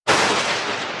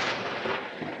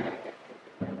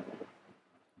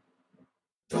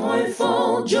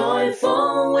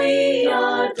Joyful we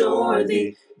adore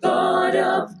thee, God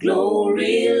of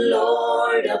glory,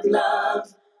 Lord of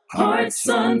love. Hearts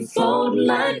unfold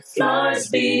like flowers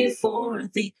before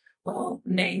thee, all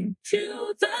name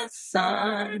to the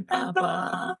sun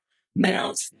above.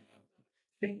 Melts.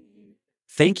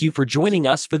 Thank you for joining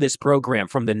us for this program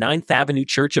from the Ninth Avenue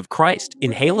Church of Christ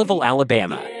in Haleville,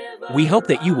 Alabama. We hope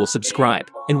that you will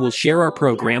subscribe and will share our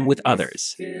program with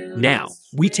others. Now,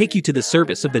 we take you to the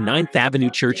service of the Ninth Avenue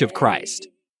Church of Christ.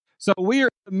 So we are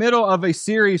in the middle of a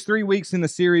series, 3 weeks in the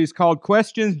series called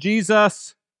Questions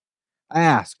Jesus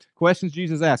Asked. Questions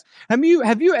Jesus Asked. Have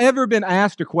you ever been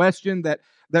asked a question that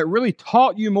really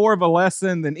taught you more of a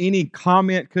lesson than any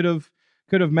comment could have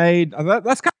made?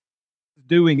 That's kind of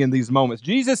doing in these moments.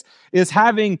 Jesus is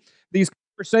having these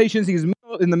conversations. He's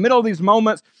in the middle of these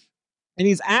moments, and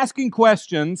he's asking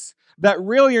questions that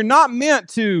really are not meant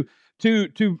to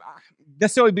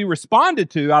necessarily be responded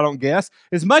to, I don't guess,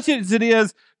 as much as it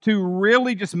is to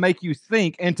really just make you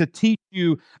think and to teach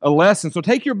you a lesson. So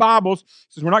take your Bibles,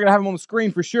 since we're not going to have them on the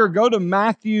screen for sure. Go to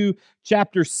Matthew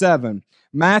chapter 7.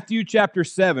 Matthew chapter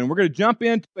 7. We're going to jump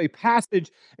into a passage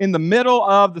in the middle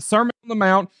of the Sermon on the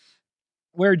Mount,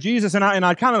 where Jesus, and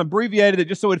I kind of abbreviated it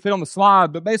just so it would fit on the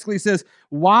slide, but basically he says,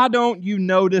 why don't you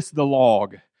notice the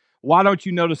log? Why don't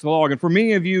you notice the log? And for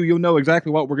many of you, you'll know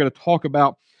exactly what we're going to talk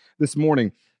about this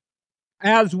morning.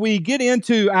 As we get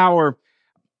into the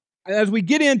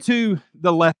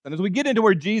lesson, as we get into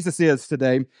where Jesus is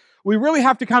today, we really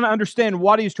have to kind of understand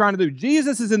what he's trying to do.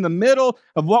 Jesus is in the middle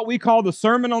of what we call the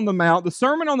Sermon on the Mount. The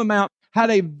Sermon on the Mount had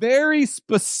a very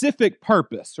specific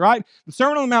purpose, right? The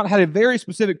Sermon on the Mount had a very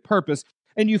specific purpose.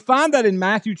 And you find that in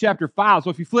Matthew chapter 5.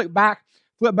 So if you flip back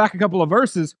a couple of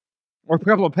verses or a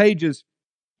couple of pages,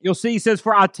 you'll see he says,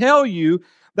 "For I tell you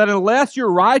that unless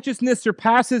your righteousness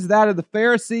surpasses that of the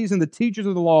Pharisees and the teachers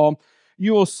of the law,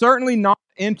 you will certainly not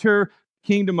enter the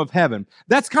kingdom of heaven."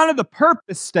 That's kind of the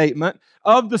purpose statement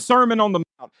of the Sermon on the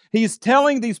Mount. He's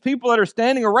telling these people that are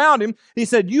standing around him, he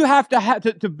said, you have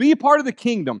to be part of the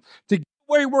kingdom, to get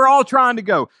where we're all trying to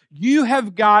go. You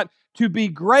have got to be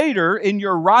greater in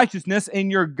your righteousness, in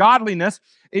your godliness,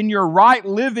 in your right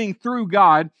living through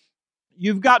God.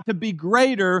 You've got to be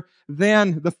greater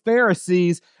than the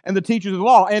Pharisees and the teachers of the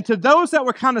law. And to those that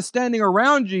were kind of standing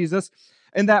around Jesus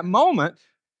in that moment,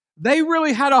 they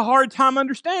really had a hard time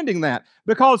understanding that,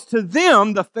 because to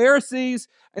them, the Pharisees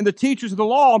and the teachers of the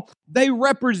law, they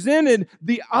represented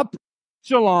the upper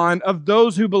echelon of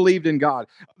those who believed in God,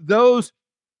 those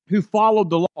who followed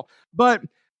the law. But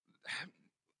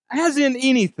as in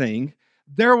anything,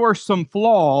 there were some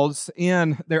flaws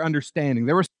in their understanding.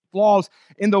 There were some flaws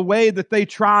in the way that they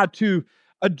tried to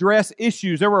address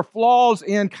issues. There were flaws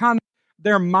in kind of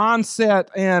their mindset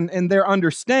and their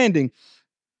understanding.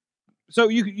 So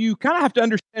you kind of have to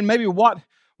understand maybe what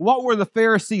were the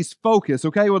Pharisees' focus,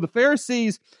 okay? Well, the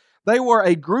Pharisees, they were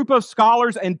a group of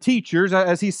scholars and teachers,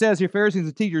 as he says here, Pharisees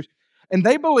and teachers, and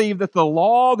they believed that the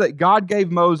law that God gave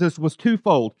Moses was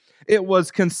twofold. It was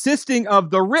consisting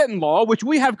of the written law, which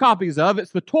we have copies of.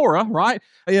 It's the Torah, right?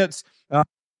 It's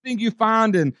thing you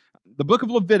find in the book of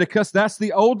Leviticus. That's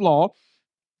the old law.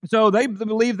 So they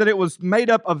believed that it was made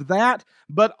up of that,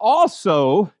 but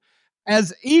also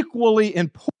as equally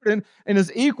important and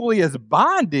as equally as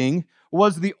binding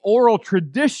was the oral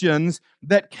traditions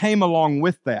that came along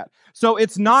with that. So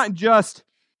it's not just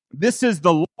this is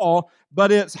the law,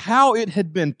 but it's how it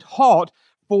had been taught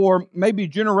for maybe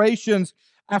generations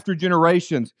after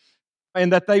generations,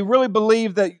 and that they really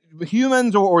believe that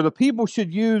humans or the people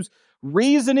should use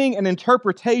reasoning and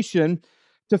interpretation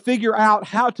to figure out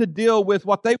how to deal with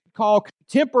what they would call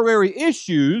contemporary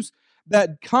issues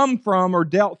that come from or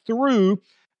dealt through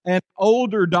an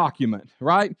older document,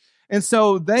 right? And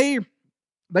so they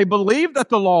believed that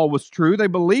the law was true. They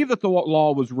believed that the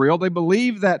law was real. They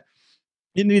believed that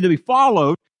it needed to be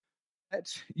followed.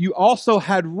 You also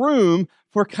had room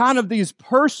for kind of these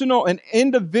personal and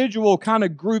individual kind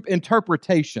of group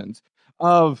interpretations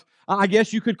of, I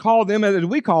guess you could call them, as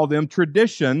we call them,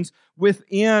 traditions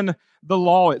within the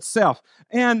law itself.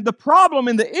 And the problem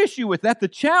and the issue with that, the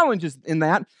challenge in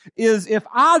that, is if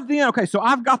I then, okay, so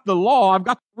I've got the law, I've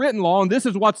got the written law, and this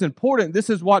is what's important, this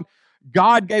is what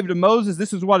God gave to Moses,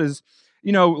 this is what is,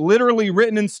 literally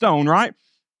written in stone, right?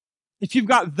 If you've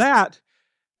got that,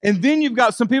 and then you've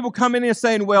got some people coming in and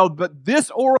saying, well, but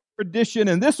this oral tradition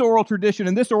and this oral tradition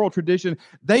and this oral tradition,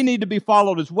 they need to be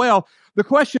followed as well. The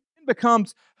question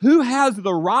becomes, who has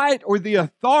the right or the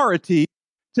authority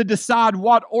to decide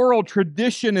what oral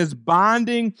tradition is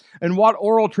binding and what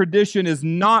oral tradition is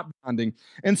not binding?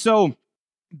 And so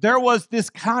there was this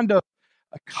kind of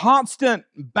a constant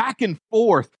back and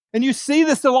forth And you see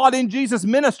this a lot in Jesus'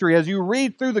 ministry. As you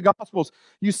read through the Gospels,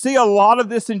 you see a lot of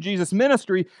this in Jesus'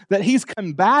 ministry, that he's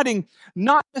combating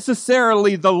not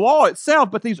necessarily the law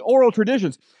itself, but these oral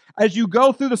traditions. As you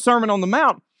go through the Sermon on the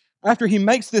Mount, after he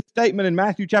makes this statement in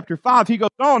Matthew chapter 5, he goes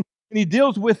on and he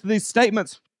deals with these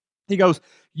statements. He goes,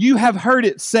 you have heard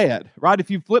it said, right? If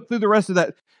you flip through the rest of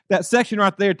that section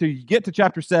right there to get to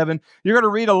chapter 7, you're going to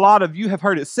read a lot of you have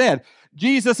heard it said.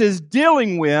 Jesus is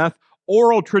dealing with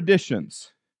oral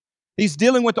traditions. He's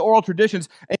dealing with the oral traditions,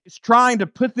 and he's trying to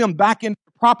put them back in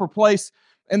the proper place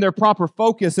and their proper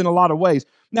focus in a lot of ways.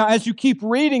 Now, as you keep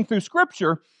reading through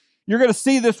Scripture, you're going to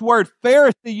see this word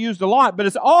Pharisee used a lot, but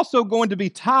it's also going to be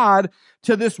tied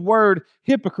to this word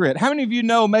hypocrite. How many of you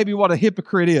know maybe what a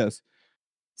hypocrite is?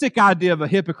 Basic idea of a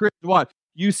hypocrite is what?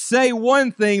 You say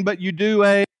one thing, but you do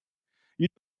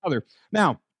another.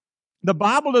 Now, the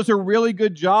Bible does a really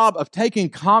good job of taking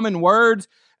common words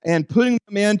and putting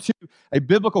them into a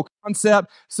biblical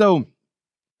concept. So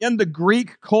in the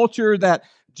Greek culture that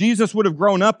Jesus would have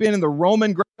grown up in the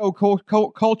Roman Greco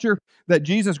culture that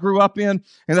Jesus grew up in,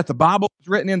 and that the Bible was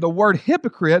written in, the word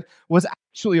hypocrite was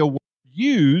actually a word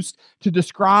used to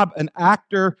describe an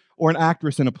actor or an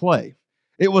actress in a play.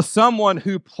 It was someone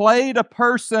who played a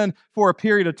person for a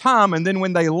period of time, and then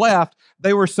when they left,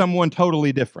 they were someone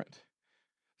totally different.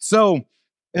 So,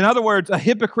 in other words, a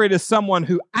hypocrite is someone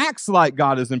who acts like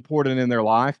God is important in their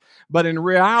life, but in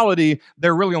reality,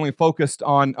 they're really only focused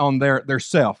on their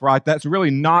self, right? That's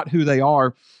really not who they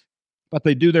are, but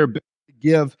they do their best to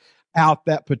give out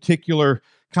that particular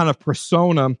kind of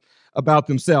persona about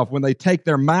themselves. When they take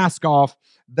their mask off,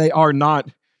 they are not,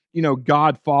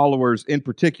 God followers in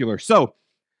particular. So,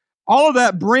 all of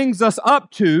that brings us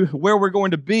up to where we're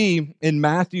going to be in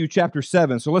Matthew chapter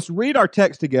 7. So let's read our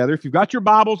text together. If you've got your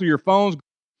Bibles or your phones,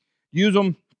 use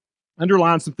them,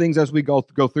 underline some things as we go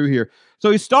through here.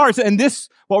 So he starts, and this,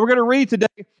 what we're going to read today,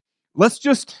 let's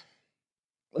just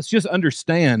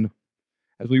understand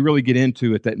as we really get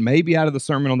into it that maybe out of the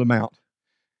Sermon on the Mount,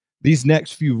 these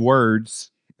next few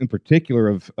words, in particular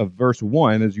of verse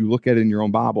 1, as you look at it in your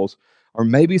own Bibles, are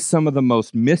maybe some of the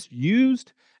most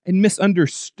misused and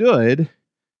misunderstood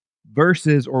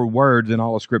verses or words in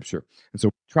all of Scripture. And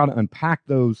so try to unpack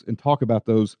those and talk about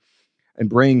those and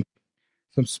bring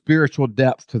some spiritual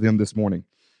depth to them this morning.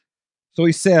 So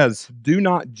he says, do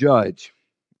not judge,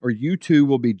 or you too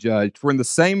will be judged. For in the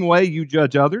same way you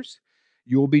judge others,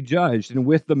 you will be judged. And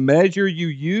with the measure you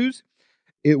use,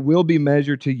 it will be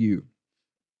measured to you.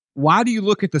 Why do you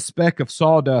look at the speck of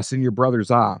sawdust in your brother's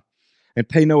eye and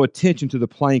pay no attention to the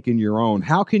plank in your own?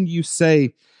 How can you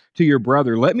say to your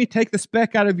brother, let me take the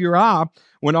speck out of your eye,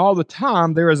 when all the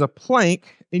time there is a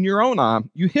plank in your own eye?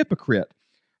 You hypocrite.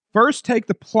 First take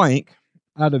the plank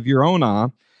out of your own eye,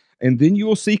 and then you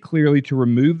will see clearly to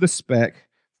remove the speck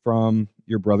from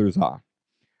your brother's eye.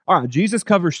 All right, Jesus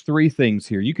covers three things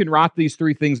here. You can write these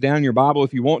three things down in your Bible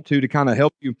if you want to kind of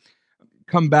help you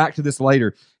come back to this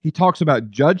later. He talks about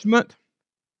judgment,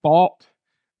 fault,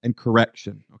 and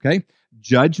correction, okay?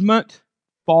 Judgment,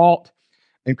 fault,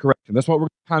 and correction. That's what we're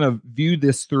kind of view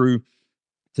this through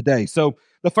today. So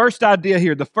the first idea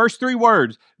here, the first three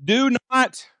words, do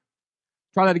not,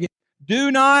 try that again, do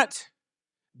not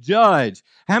judge.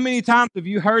 How many times have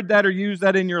you heard that or used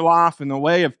that in your life in the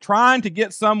way of trying to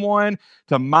get someone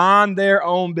to mind their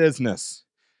own business?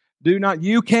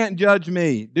 You can't judge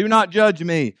me. Do not judge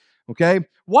me. Okay?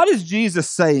 What is Jesus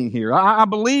saying here? I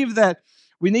believe that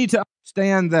we need to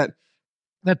understand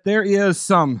that there is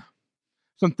some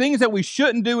things that we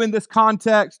shouldn't do in this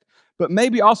context, but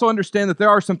maybe also understand that there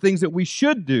are some things that we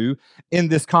should do in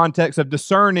this context of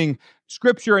discerning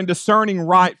Scripture and discerning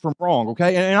right from wrong,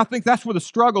 okay? And I think that's where the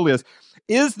struggle is.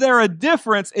 Is there a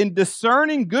difference in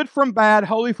discerning good from bad,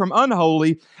 holy from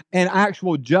unholy, and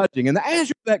actual judging? And the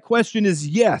answer to that question is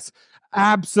yes,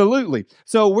 absolutely.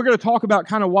 So we're going to talk about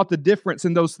kind of what the difference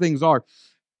in those things are.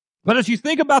 But as you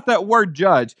think about that word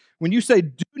judge, when you say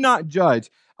do not judge,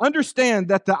 understand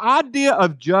that the idea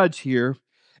of judge here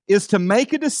is to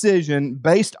make a decision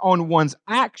based on one's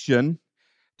action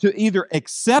to either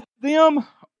accept them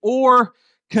or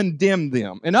condemn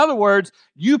them. In other words,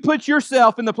 you put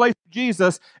yourself in the place of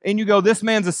Jesus and you go, this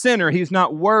man's a sinner. He's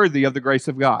not worthy of the grace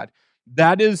of God.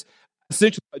 That is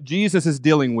essentially what Jesus is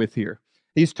dealing with here.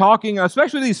 He's talking,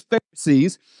 especially these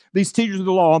Pharisees, these teachers of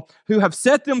the law, who have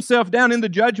set themselves down in the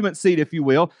judgment seat, if you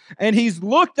will, and he's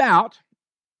looked out.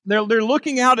 They're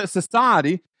looking out at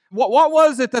society. What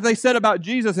was it that they said about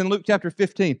Jesus in Luke chapter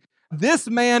 15? This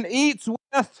man eats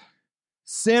with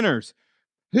sinners.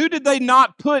 Who did they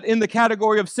not put in the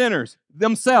category of sinners?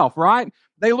 Themselves, right?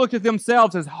 They looked at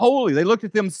themselves as holy. They looked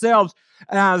at themselves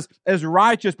as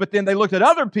righteous, but then they looked at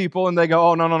other people and they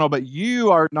go, oh, no, but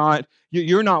you are not,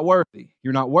 you're not worthy.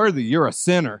 You're not worthy. You're a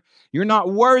sinner. You're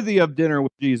not worthy of dinner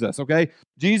with Jesus, okay?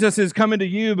 Jesus is coming to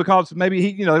you because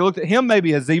maybe they looked at him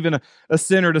maybe as even a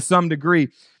sinner to some degree.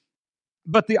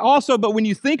 But when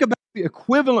you think about the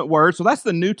equivalent word, so that's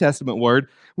the New Testament word.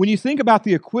 When you think about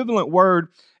the equivalent word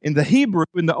in the Hebrew,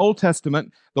 in the Old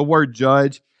Testament, the word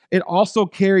judge, it also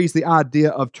carries the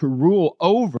idea of to rule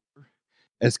over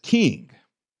as king,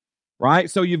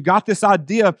 right? So you've got this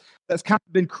idea that's kind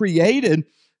of been created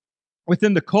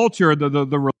within the culture,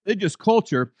 the religious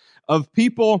culture of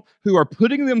people who are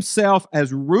putting themselves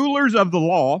as rulers of the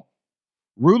law,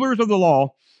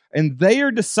 and they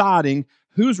are deciding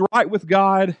who's right with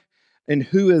God and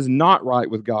who is not right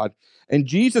with God. And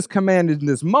Jesus' command in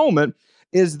this moment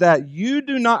is that you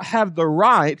do not have the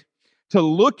right to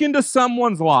look into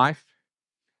someone's life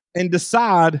and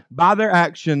decide by their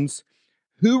actions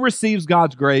who receives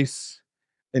God's grace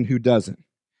and who doesn't.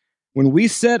 When we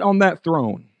sit on that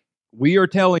throne, we are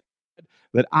telling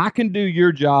that I can do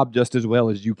your job just as well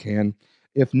as you can.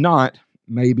 If not,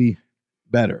 maybe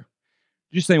better.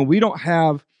 Just saying, we don't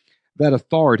have that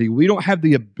authority. We don't have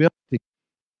the ability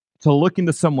to look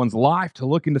into someone's life, to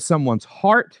look into someone's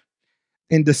heart,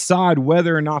 and decide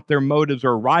whether or not their motives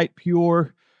are right,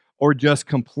 pure, or just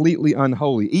completely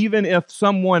unholy. Even if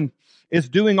someone is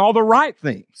doing all the right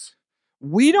things,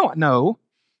 we don't know.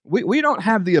 We don't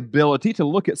have the ability to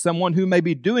look at someone who may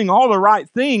be doing all the right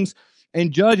things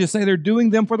and judge and say they're doing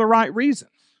them for the right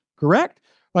reasons. Correct?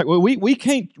 Like, well, we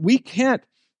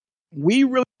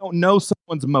really don't know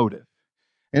someone's motive.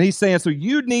 And he's saying, so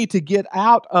you need to get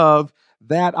out of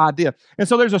that idea. And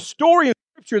so there's a story in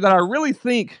Scripture that I really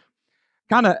think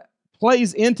kind of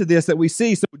plays into this that we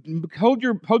see. So hold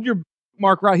your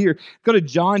mark right here. Go to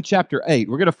John chapter 8.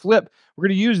 We're going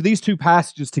to use these two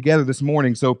passages together this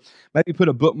morning. So maybe put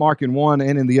a bookmark in one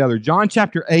and in the other. John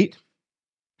chapter 8,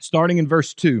 starting in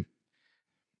verse 2.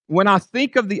 When I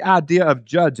think of the idea of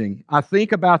judging, I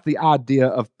think about the idea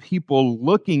of people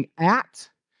looking at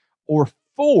or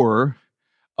for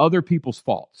other people's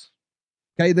faults.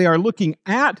 Okay, they are looking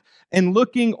at and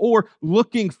looking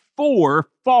for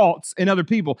faults in other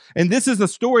people. And this is the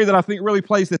story that I think really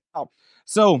plays this out.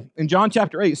 So in John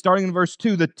chapter 8, starting in verse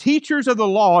 2, the teachers of the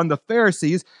law and the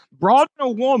Pharisees brought in a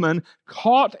woman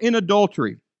caught in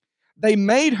adultery. They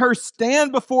made her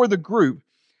stand before the group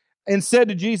and said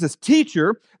to Jesus,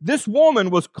 "Teacher, this woman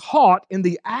was caught in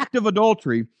the act of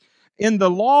adultery. In the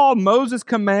law, Moses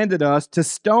commanded us to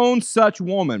stone such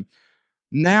woman.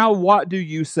 Now what do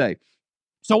you say?"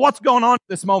 So what's going on at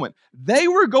this moment? They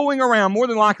were going around, more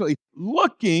than likely,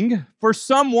 looking for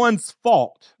someone's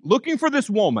fault, looking for this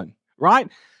woman, right?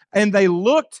 And they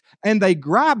looked and they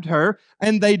grabbed her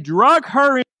and they drug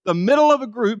her into the middle of a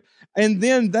group, and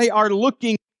then they are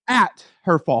looking at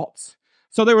her faults.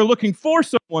 So they were looking for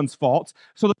someone's faults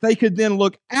so that they could then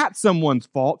look at someone's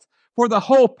faults for the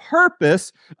whole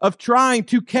purpose of trying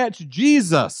to catch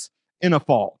Jesus in a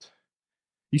fault.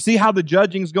 You see how the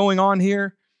judging's going on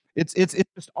here? It's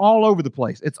just all over the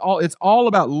place. It's all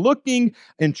about looking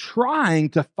and trying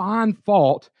to find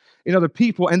fault in other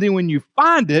people. And then when you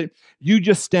find it, you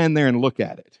just stand there and look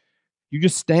at it. You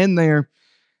just stand there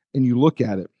and you look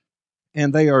at it.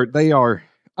 And they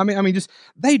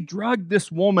drugged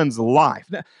this woman's life.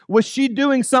 Now, was she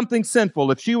doing something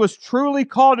sinful? If she was truly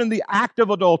caught in the act of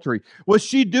adultery, was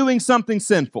she doing something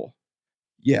sinful?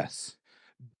 Yes.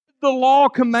 The law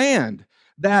command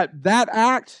that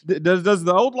act, does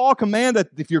the old law command that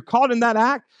if you're caught in that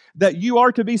act, that you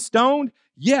are to be stoned?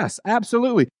 Yes,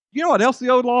 absolutely. You know what else the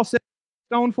old law said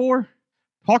stoned for?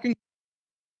 Talking.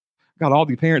 Got all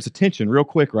the parents' attention real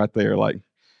quick right there. Like,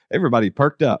 everybody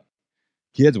perked up.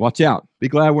 Kids, watch out. Be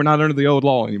glad we're not under the old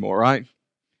law anymore, right?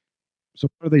 So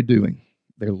what are they doing?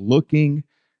 They're looking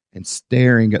and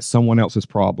staring at someone else's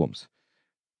problems.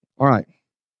 All right.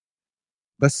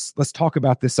 Let's talk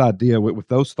about this idea with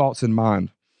those thoughts in mind.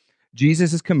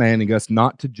 Jesus is commanding us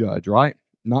not to judge, right?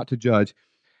 Not to judge.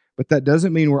 But that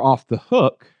doesn't mean we're off the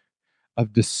hook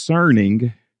of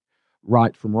discerning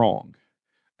right from wrong.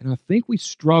 And I think we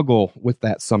struggle with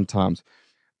that sometimes.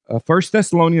 1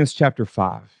 Thessalonians chapter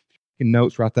 5. In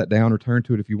notes, write that down or turn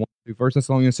to it if you want to. 1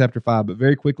 Thessalonians chapter 5. But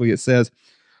very quickly it says,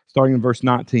 starting in verse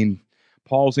 19,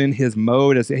 Paul's in his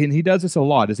mode, and he does this a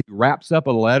lot. As he wraps up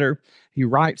a letter, he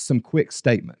writes some quick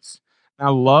statements. I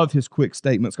love his quick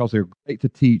statements because they're great to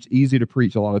teach, easy to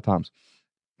preach a lot of times.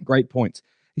 Great points.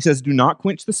 He says, "Do not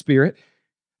quench the spirit.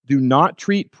 Do not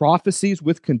treat prophecies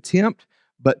with contempt,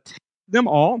 but take them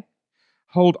all.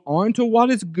 Hold on to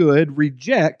what is good.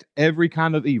 Reject every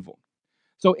kind of evil."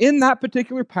 So in that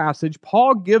particular passage,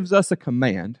 Paul gives us a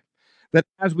command that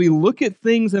as we look at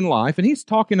things in life, and he's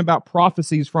talking about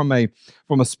prophecies from a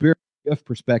spiritual gift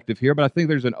perspective here, but I think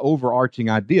there's an overarching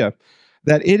idea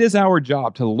that it is our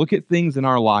job to look at things in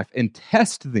our life and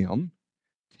test them.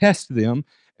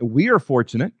 We are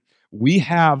fortunate. We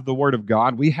have the Word of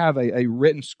God. We have a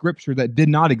written scripture that did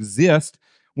not exist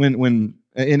when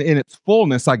in its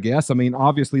fullness, I guess. I mean,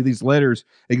 obviously these letters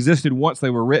existed once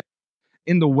they were written.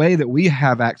 In the way that we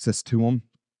have access to them,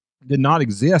 did not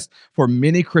exist for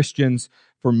many Christians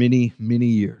for many, many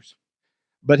years.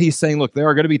 But he's saying, look, there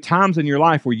are going to be times in your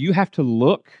life where you have to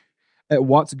look at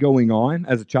what's going on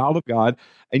as a child of God,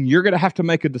 and you're going to have to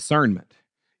make a discernment.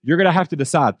 You're going to have to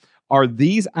decide, are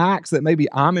these acts that maybe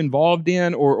I'm involved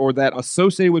in or that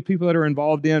associated with people that are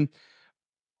involved in,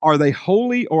 are they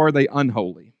holy or are they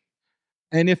unholy?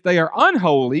 And if they are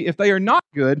unholy, if they are not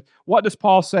good, what does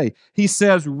Paul say? He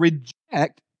says,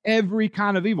 reject every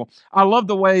kind of evil. I love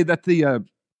the way that the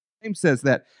name says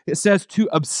that. It says to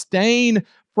abstain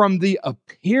from the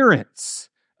appearance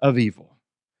of evil.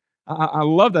 I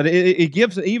love that. It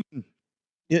gives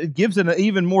an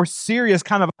even more serious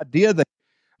kind of idea that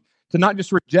to not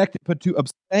just reject it, but to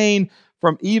abstain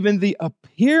from even the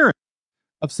appearance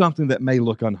of something that may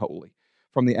look unholy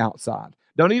from the outside.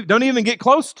 Don't even get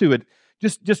close to it.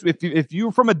 Just if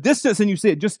you're from a distance and you see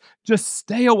it, just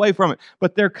stay away from it.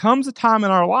 But there comes a time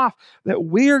in our life that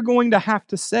we're going to have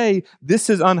to say, this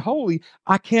is unholy.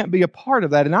 I can't be a part of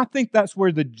that. And I think that's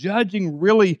where the judging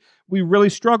we really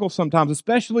struggle sometimes,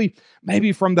 especially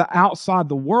maybe from the outside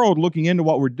the world looking into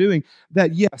what we're doing,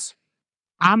 that yes,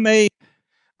 I may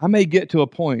get to a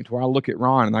point where I look at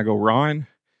Ron and I go, Ron,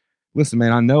 listen,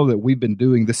 man, I know that we've been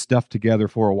doing this stuff together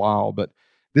for a while, but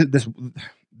this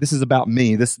is about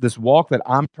me. This walk that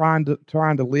I'm trying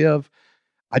to live,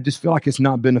 I just feel like it's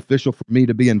not beneficial for me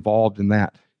to be involved in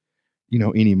that,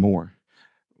 anymore.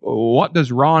 What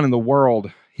does Ron in the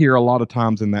world hear a lot of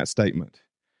times in that statement?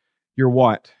 You're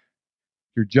what?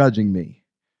 You're judging me.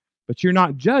 But you're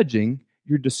not judging,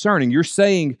 you're discerning. You're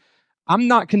saying, I'm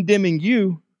not condemning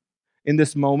you in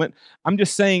this moment. I'm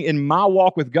just saying in my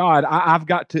walk with God, I've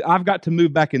got to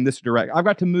move back in this direction. I've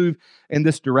got to move in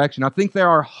this direction. I think there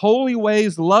are holy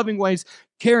ways, loving ways,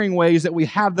 caring ways that we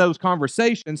have those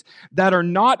conversations that are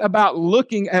not about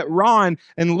looking at Ron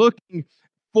and looking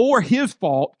for his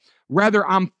fault. Rather,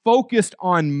 I'm focused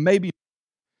on maybe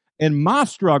in my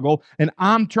struggle, and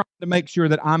I'm trying to make sure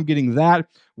that I'm getting that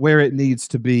where it needs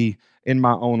to be in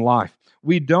my own life.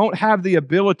 We don't have the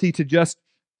ability to just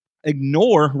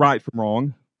ignore right from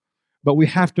wrong, but we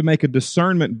have to make a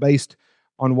discernment based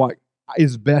on what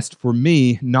is best for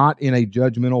me, not in a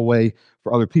judgmental way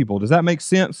for other people. Does that make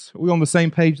sense? Are we on the same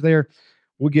page there?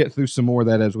 We'll get through some more of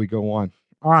that as we go on.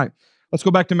 All right, let's go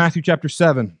back to Matthew chapter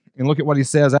 7 and look at what he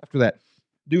says after that.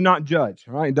 Do not judge,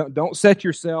 all right? Don't set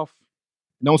yourself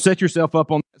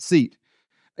up on that seat.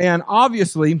 And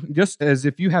obviously, just as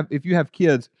if you have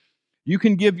kids, you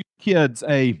can give your kids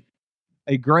a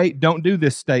great don't do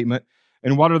this statement,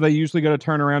 and what are they usually going to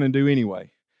turn around and do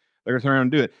anyway? They're going to turn around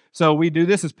and do it. So we do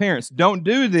this as parents. Don't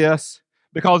do this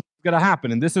because it's going to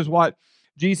happen. And this is what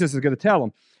Jesus is going to tell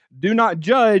them. Do not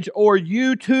judge, or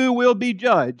you too will be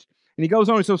judged. And he goes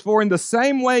on, he says, for in the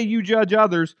same way you judge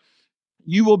others,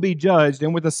 you will be judged.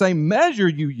 And with the same measure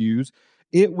you use,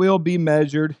 it will be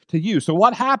measured to you. So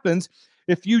what happens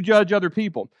if you judge other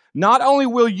people? Not only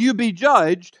will you be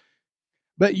judged,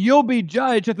 but you'll be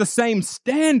judged at the same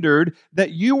standard that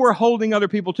you were holding other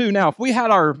people to. Now,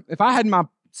 if I had my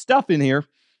stuff in here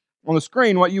on the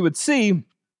screen, what you would see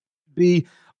be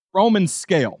Roman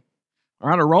scale. All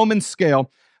right, a Roman scale.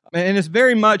 And it's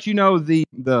very much,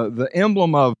 the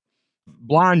emblem of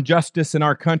blind justice in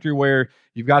our country, where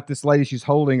you've got this lady, she's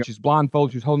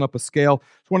blindfolded, she's holding up a scale.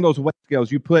 It's one of those weight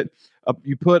scales. You put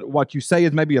what you say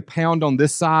is maybe a pound on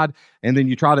this side, and then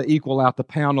you try to equal out the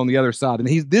pound on the other side.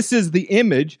 And this is the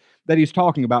image that he's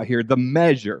talking about here, the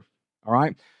measure. All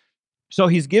right. So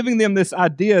he's giving them this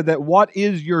idea that what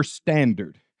is your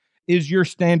standard? Is your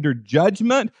standard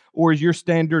judgment, or is your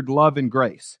standard love and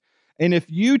grace? And if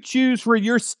you choose for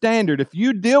your standard, if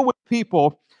you deal with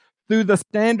people through the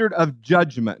standard of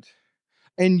judgment,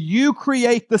 and you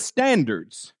create the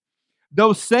standards,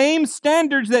 those same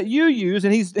standards that you use,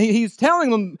 and he's telling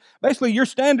them basically your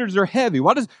standards are heavy.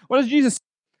 What does Jesus say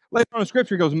later on in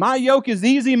Scripture? He goes, my yoke is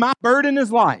easy, my burden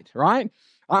is light, right?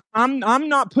 I'm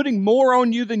not putting more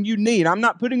on you than you need. I'm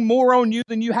not putting more on you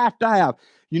than you have to have.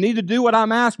 You need to do what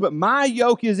I'm asked, but my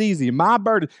yoke is easy, my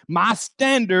burden, my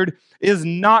standard is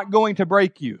not going to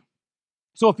break you.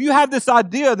 So if you have this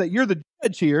idea that you're the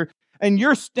judge here, and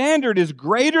your standard is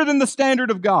greater than the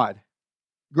standard of God,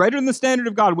 greater than the standard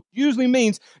of God, which usually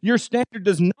means your standard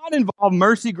does not involve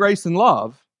mercy, grace, and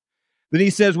love, then he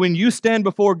says, when you stand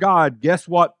before God, guess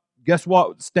what? Guess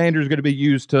what standard is going to be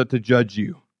used to judge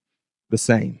you? The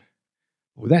same.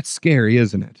 Well, that's scary,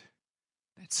 isn't it?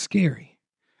 That's scary.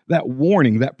 That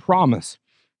warning, that promise.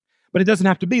 But it doesn't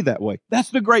have to be that way.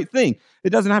 That's the great thing. It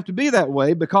doesn't have to be that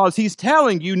way because he's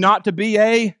telling you not to be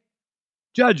a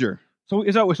judger. So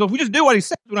if we just do what he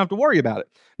says, we don't have to worry about it.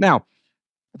 Now,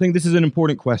 I think this is an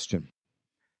important question.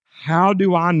 How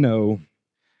do I know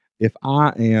if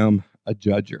I am a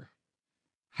judger?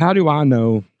 How do I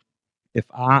know if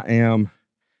I am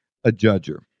a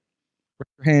judger?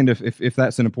 Raise your hand if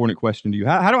that's an important question to you.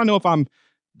 How do I know if I'm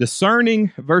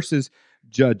discerning versus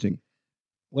judging?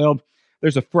 Well,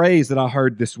 there's a phrase that I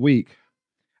heard this week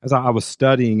as I was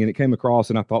studying, and it came across,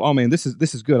 and I thought, oh man, this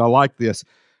is good. I like this.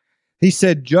 He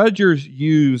said, judges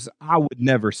use "I would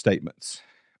never" statements.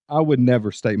 I would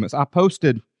never statements. I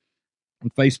posted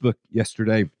on Facebook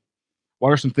yesterday, what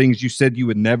are some things you said you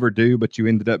would never do, but you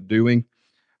ended up doing?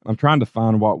 I'm trying to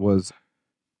find what was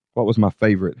my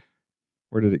favorite.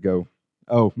 Where did it go?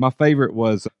 Oh, my favorite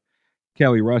was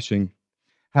Kelly Rushing,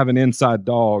 have an inside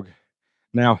dog.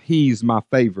 Now he's my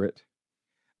favorite.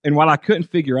 And what I couldn't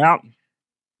figure out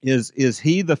is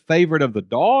he the favorite of the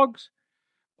dogs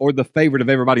or the favorite of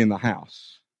everybody in the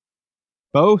house?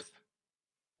 Both?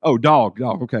 Oh, dog.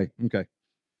 Okay.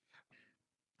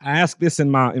 I asked this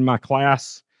in my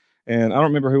class, and I don't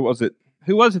remember who was it.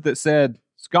 Who was it that said,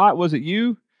 Scott, was it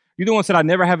you? You the one that said, I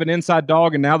never have an inside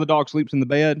dog, and now the dog sleeps in the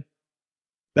bed?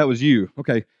 That was you.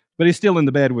 Okay. But he's still in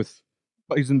the bed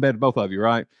he's in bed with both of you,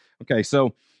 right? Okay.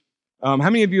 So, how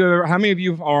many of you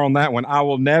are on that one? I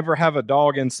will never have a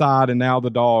dog inside, and now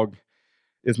the dog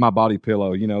is my body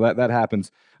pillow. You know, that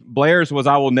happens. Blair's was,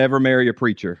 I will never marry a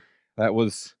preacher. That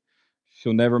was,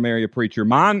 she'll never marry a preacher.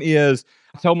 Mine is,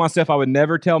 I told myself I would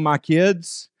never tell my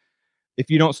kids,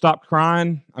 if you don't stop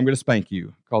crying, I'm going to spank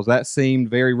you, because that seemed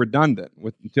very redundant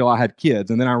until I had kids.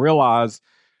 And then I realized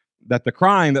that the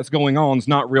crying that's going on is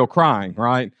not real crying,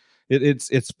 right?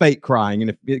 It's fake crying,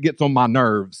 and if it gets on my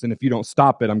nerves, and if you don't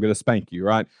stop it, I'm going to spank you,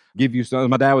 right? Give you some.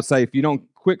 My dad would say, if you don't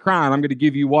quit crying, I'm going to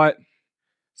give you what?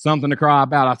 Something to cry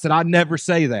about. I said, I'd never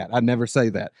say that.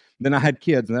 Then I had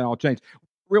kids, and that all changed.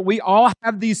 We all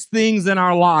have these things in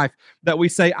our life that we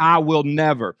say, I will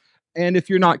never. And if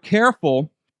you're not careful,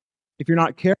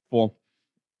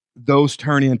 those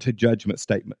turn into judgment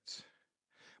statements.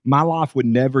 My life would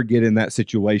never get in that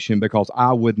situation because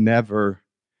I would never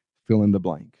fill in the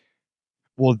blank.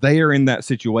 Well, they are in that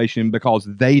situation because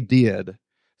they did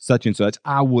such and such.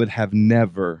 I would have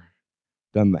never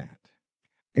done that.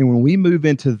 And when we move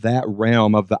into that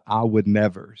realm of the I would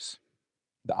nevers,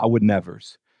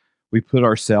 we put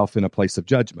ourselves in a place of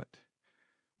judgment.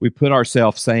 We put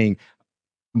ourselves saying,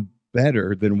 I'm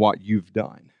better than what you've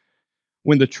done.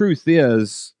 When the truth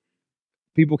is,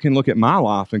 people can look at my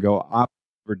life and go, I would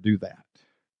never do that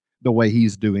the way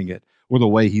he's doing it or the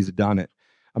way he's done it.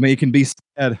 I mean, it can be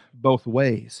said both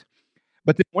ways.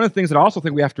 But then one of the things that I also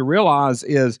think we have to realize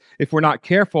is if we're not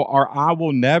careful, our I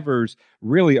will nevers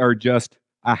really are just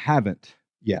I haven't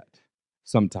yet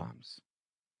sometimes.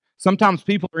 Sometimes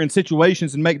people are in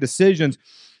situations and make decisions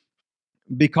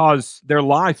because their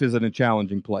life is in a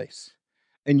challenging place.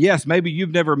 And yes, maybe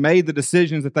you've never made the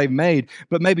decisions that they've made,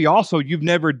 but maybe also you've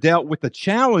never dealt with the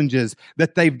challenges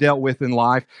that they've dealt with in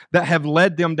life that have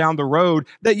led them down the road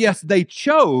that, yes, they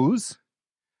chose,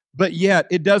 but yet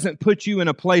it doesn't put you in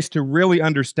a place to really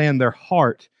understand their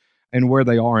heart and where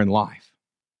they are in life.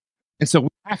 And so we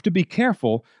have to be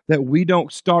careful that we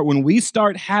don't start, when we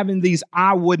start having these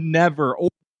I would never, or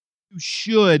you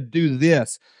should do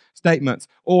this statements,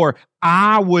 or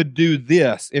I would do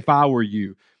this if I were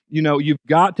you. You know, you've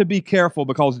got to be careful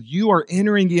because you are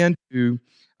entering into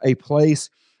a place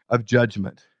of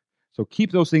judgment. So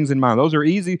keep those things in mind. Those are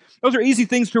easy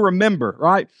things to remember,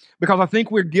 right? Because I think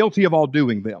we're guilty of all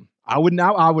doing them. I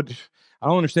don't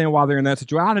understand why they're in that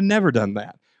situation. I'd have never done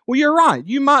that. Well, you're right.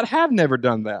 You might have never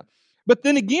done that. But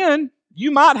then again,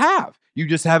 you might have. You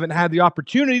just haven't had the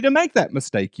opportunity to make that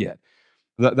mistake yet.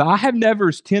 The I have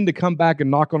nevers tend to come back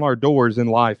and knock on our doors in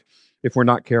life if we're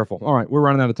not careful. All right, we're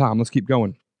running out of time. Let's keep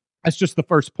going. That's just the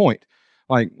first point.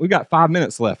 Like, we've got 5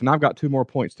 minutes left, and I've got 2 more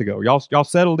points to go. Y'all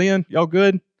settled in? Y'all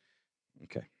good?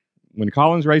 Okay. When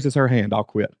Collins raises her hand, I'll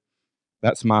quit.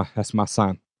 That's my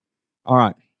sign. All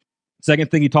right. Second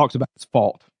thing he talks about is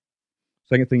fault.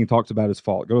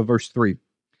 Go to verse 3.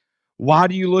 Why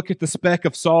do you look at the speck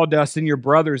of sawdust in your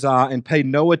brother's eye and pay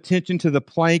no attention to the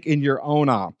plank in your own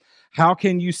eye? How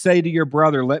can you say to your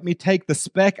brother, let me take the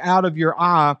speck out of your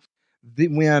eye,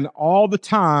 when all the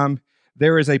time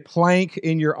there is a plank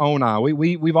in your own eye.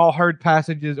 We've all heard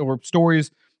passages or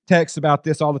stories, texts about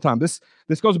this all the time. This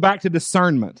goes back to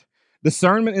discernment.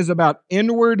 Discernment is about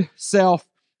inward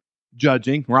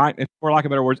self-judging, right? If for lack of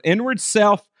better words, inward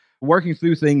self working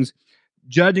through things.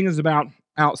 Judging is about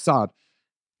outside.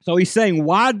 So he's saying,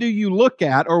 why do you look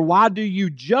at or why do you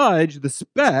judge the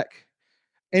speck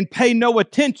and pay no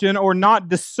attention or not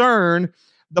discern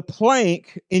the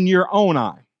plank in your own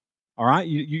eye? All right?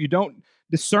 You don't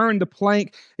discern the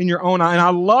plank in your own eye. And I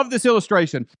love this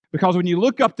illustration because when you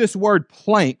look up this word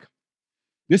plank,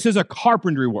 this is a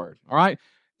carpentry word, all right?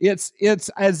 It's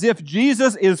as if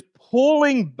Jesus is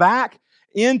pulling back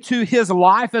into his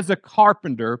life as a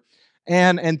carpenter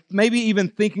and maybe even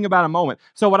thinking about a moment.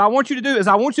 So what I want you to do is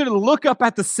I want you to look up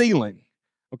at the ceiling,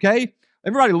 okay?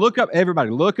 Everybody look up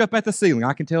at the ceiling.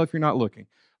 I can tell if you're not looking.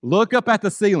 Look up at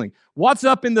the ceiling. What's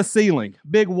up in the ceiling?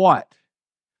 Big what?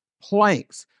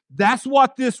 Planks. That's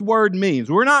what this word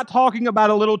means. We're not talking about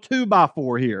a little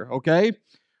 2x4 here, okay?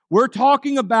 We're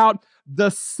talking about the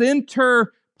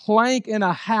center plank in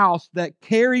a house that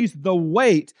carries the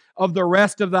weight of the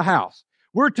rest of the house.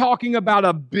 We're talking about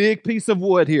a big piece of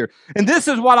wood here. And this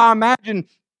is what I imagine.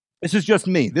 This is just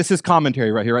me. This is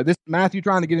commentary right here, right? This is Matthew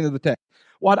trying to get into the text.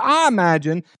 What I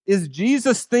imagine is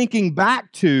Jesus thinking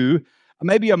back to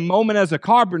maybe a moment as a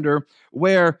carpenter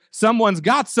where someone's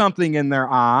got something in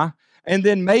their eye, and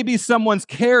then maybe someone's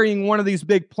carrying one of these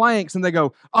big planks and they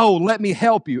go, oh, let me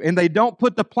help you. And they don't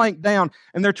put the plank down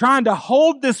and they're trying to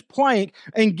hold this plank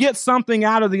and get something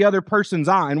out of the other person's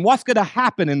eye. And what's going to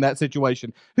happen in that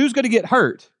situation? Who's going to get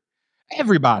hurt?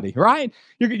 Everybody, right?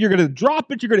 You're going to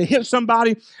drop it. You're going to hit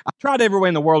somebody. I tried every way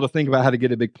in the world to think about how to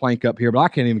get a big plank up here, but I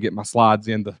can't even get my slides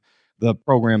in the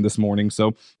program this morning.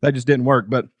 So that just didn't work.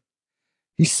 But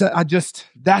he said,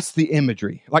 that's the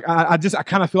imagery. Like, I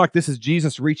kind of feel like this is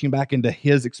Jesus reaching back into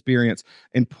his experience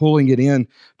and pulling it in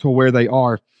to where they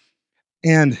are.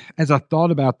 And as I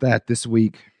thought about that this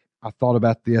week, I thought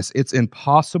about this. It's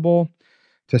impossible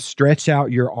to stretch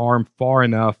out your arm far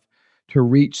enough to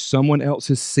reach someone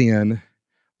else's sin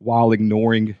while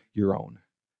ignoring your own.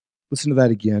 Listen to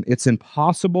that again. It's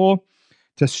impossible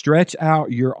to stretch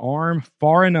out your arm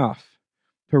far enough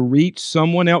to reach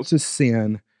someone else's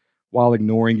sin while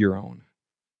ignoring your own.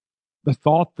 The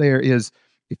thought there is,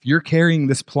 if you're carrying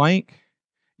this plank,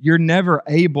 you're never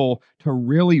able to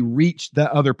really reach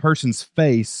that other person's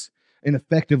face and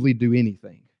effectively do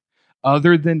anything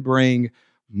other than bring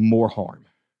more harm,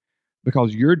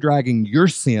 because you're dragging your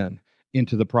sin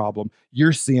into the problem,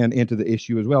 your sin into the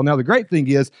issue as well. Now, the great thing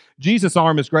is, Jesus'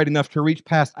 arm is great enough to reach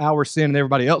past our sin and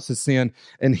everybody else's sin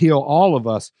and heal all of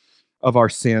us of our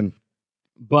sin.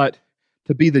 But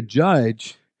to be the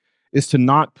judge is to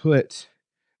not put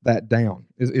that down.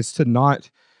 Is to not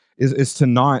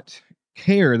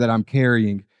care that I'm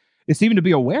carrying. It's even to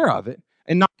be aware of it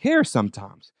and not care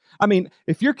sometimes. I mean,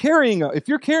 if you're carrying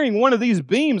one of these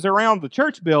beams around the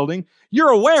church building, you're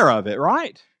aware of it,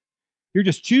 right? You're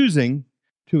just choosing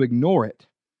to ignore it.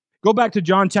 Go back to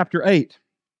John chapter 8.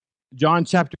 John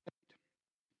chapter 8.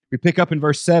 We pick up in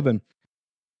verse 7.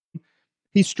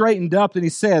 He straightened up and he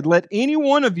said, let any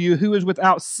one of you who is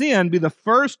without sin be the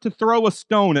first to throw a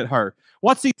stone at her.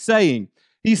 What's he saying?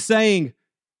 He's saying,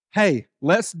 hey,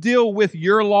 let's deal with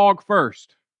your log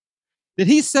first. Did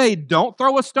he say, don't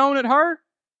throw a stone at her?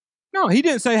 No, he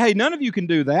didn't say, hey, none of you can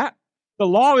do that. The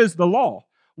law is the law.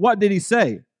 What did he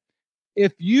say?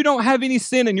 If you don't have any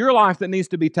sin in your life that needs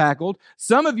to be tackled,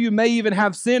 some of you may even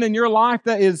have sin in your life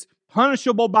that is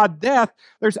punishable by death.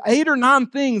 There's 8 or 9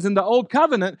 things in the Old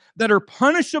Covenant that are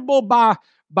punishable by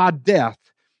death.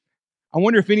 I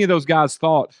wonder if any of those guys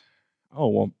thought, oh,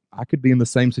 well, I could be in the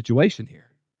same situation here.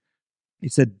 He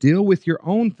said, deal with your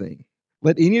own thing.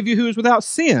 Let any of you who is without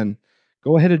sin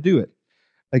go ahead and do it.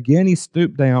 Again, he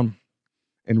stooped down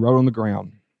and wrote on the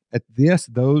ground. At this,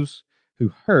 those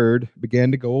who heard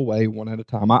began to go away one at a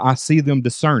time. I see them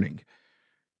discerning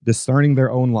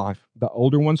their own life. The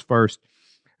older ones first,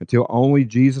 until only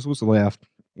Jesus was left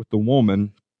with the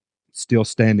woman still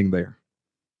standing there.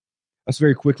 Let's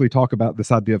very quickly talk about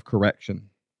this idea of correction.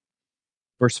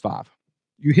 Verse 5.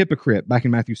 You hypocrite, back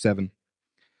in Matthew 7.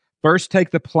 First take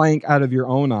the plank out of your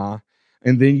own eye,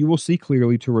 and then you will see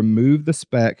clearly to remove the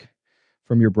speck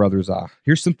from your brother's eye.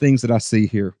 Here's some things that I see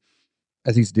here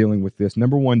as he's dealing with this.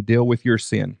 Number 1, deal with your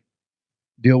sin.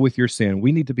 Deal with your sin.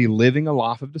 We need to be living a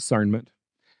life of discernment,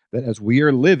 that as we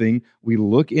are living, we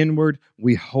look inward,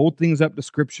 we hold things up to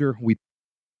Scripture,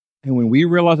 and when we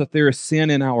realize that there is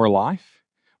sin in our life,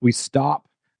 we stop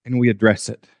and we address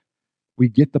it. We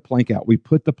get the plank out, we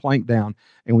put the plank down,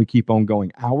 and we keep on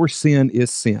going. Our sin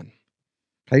is sin.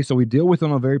 Okay, so we deal with it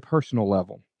on a very personal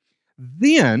level.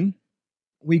 Then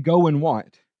we go and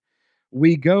what?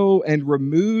 We go and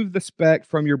remove the speck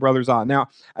from your brother's eye. Now,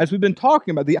 as we've been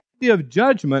talking about, the idea of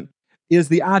judgment is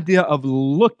the idea of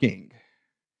looking.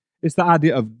 It's the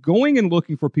idea of going and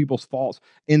looking for people's faults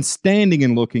and standing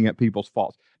and looking at people's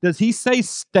faults. Does he say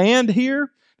stand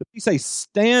here? Does he say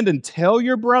stand and tell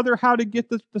your brother how to get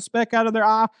the speck out of their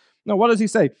eye? No, what does he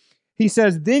say? He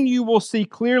says, then you will see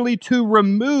clearly to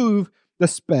remove the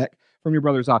speck from your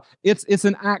brother's eye. It's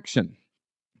an action.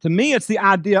 To me, it's the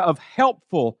idea of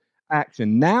helpful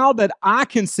action. Now that I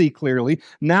can see clearly,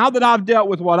 now that I've dealt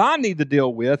with what I need to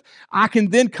deal with, I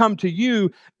can then come to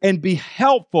you and be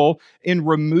helpful in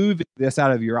removing this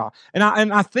out of your eye. And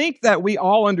I think that we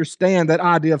all understand that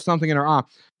idea of something in our eye.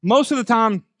 Most of the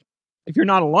time, if you're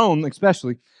not alone,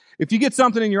 especially, if you get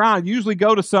something in your eye, you usually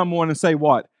go to someone and say,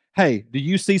 what? Hey, do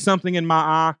you see something in my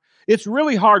eye? It's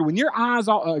really hard when your eyes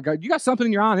you got something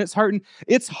in your eye and it's hurting.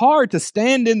 It's hard to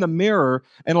stand in the mirror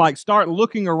and like start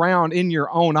looking around in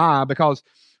your own eye, because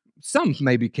some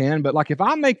maybe can, but like if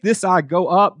I make this eye go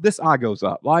up, this eye goes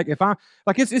up. Like if I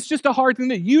like it's just a hard thing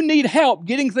that you need help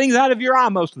getting things out of your eye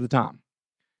most of the time.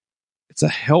 It's a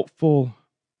helpful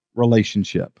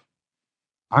relationship.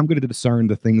 I'm going to discern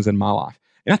the things in my life.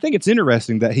 And I think it's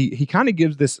interesting that he kind of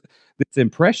gives this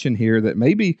impression here that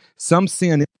maybe some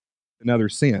sin is another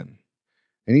sin.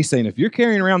 And he's saying, if you're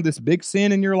carrying around this big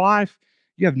sin in your life,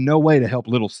 you have no way to help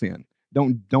little sin.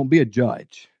 Don't be a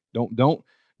judge.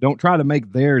 Don't try to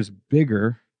make theirs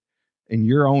bigger in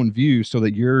your own view so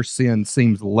that your sin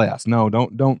seems less. No,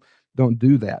 don't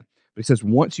do that. But he says,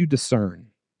 once you discern,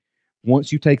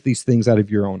 once you take these things out of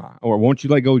your own eye, or once you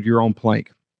let go of your own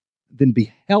plank, then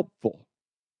be helpful.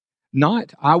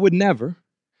 Not, I would never.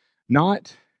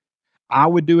 Not, I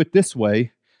would do it this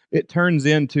way. It turns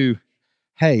into,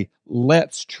 hey,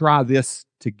 let's try this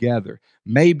together.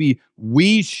 Maybe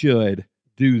we should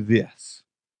do this.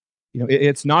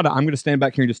 It's not, I'm going to stand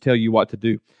back here and just tell you what to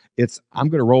do. It's, I'm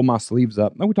going to roll my sleeves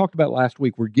up. Like we talked about last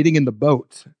week, we're getting in the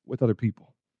boat with other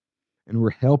people. And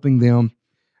we're helping them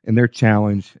in their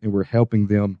challenge, and we're helping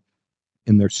them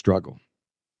in their struggle.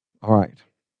 All right.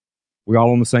 We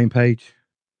all on the same page?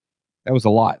 That was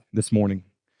a lot this morning.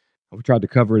 We tried to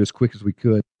cover it as quick as we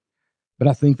could. But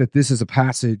I think that this is a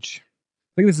passage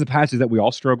that we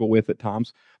all struggle with at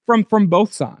times from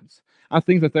both sides. I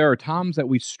think that there are times that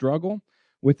we struggle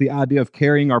with the idea of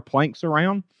carrying our planks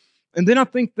around. And then I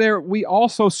think we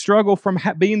also struggle from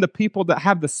being the people that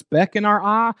have the speck in our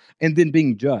eye and then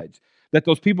being judged. That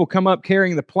those people come up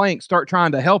carrying the plank, start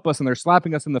trying to help us, and they're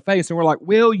slapping us in the face. And we're like,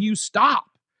 will you stop?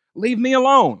 Leave me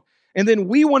alone. And then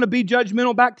we want to be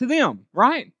judgmental back to them,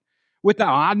 right? With that,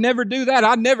 I'd never do that.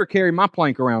 I'd never carry my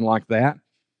plank around like that.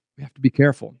 We have to be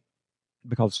careful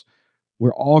because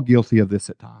we're all guilty of this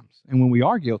at times. And when we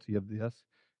are guilty of this,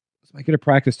 let's make it a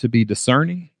practice to be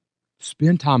discerning,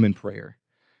 spend time in prayer,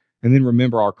 and then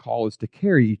remember our call is to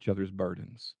carry each other's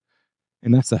burdens.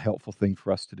 And that's a helpful thing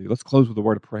for us to do. Let's close with a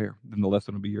word of prayer, then the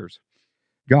lesson will be yours.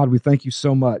 God, we thank you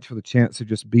so much for the chance to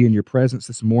just be in your presence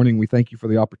this morning. We thank you for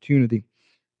the opportunity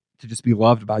to just be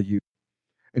loved by you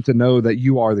and to know that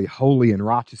you are the holy and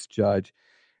righteous judge,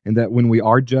 and that when we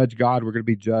are judged, God, we're going to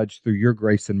be judged through your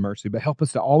grace and mercy. But help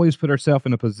us to always put ourselves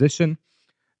in a position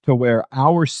to where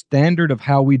our standard of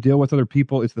how we deal with other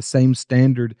people is the same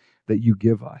standard that you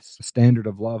give us, a standard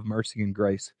of love, mercy, and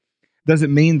grace.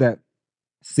 Doesn't mean that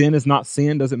sin is not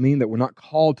sin, doesn't mean that we're not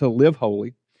called to live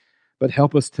holy, but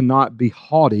help us to not be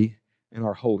haughty in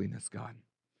our holiness, God.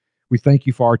 We thank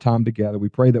you for our time together. We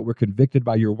pray that we're convicted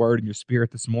by your word and your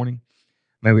spirit this morning.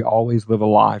 May we always live a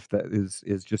life that is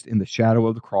just in the shadow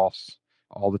of the cross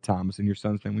all the time. It's in your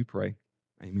son's name we pray.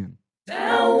 Amen.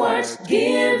 Thou art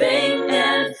giving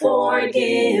and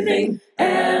forgiving,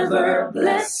 ever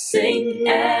blessing,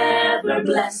 ever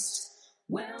blessed.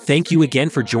 Thank you again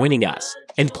for joining us,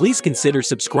 and please consider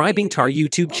subscribing to our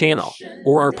YouTube channel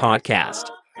or our podcast.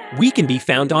 We can be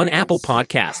found on Apple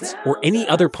Podcasts or any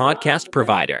other podcast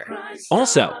provider.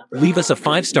 Also, leave us a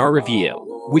 5-star review,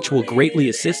 which will greatly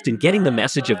assist in getting the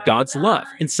message of God's love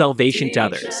and salvation to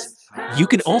others. You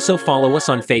can also follow us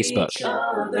on Facebook,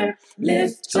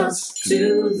 Lift us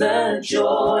to the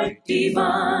joy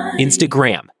divine.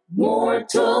 Instagram,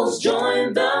 Mortals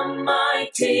join the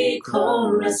mighty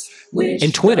chorus, which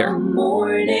and Twitter. the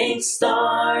morning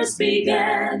stars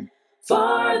began.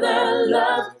 For the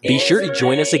love Be sure to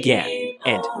join us again.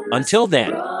 And until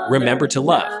then, remember to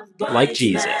love like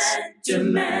Jesus. To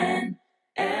man,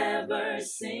 ever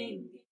sing.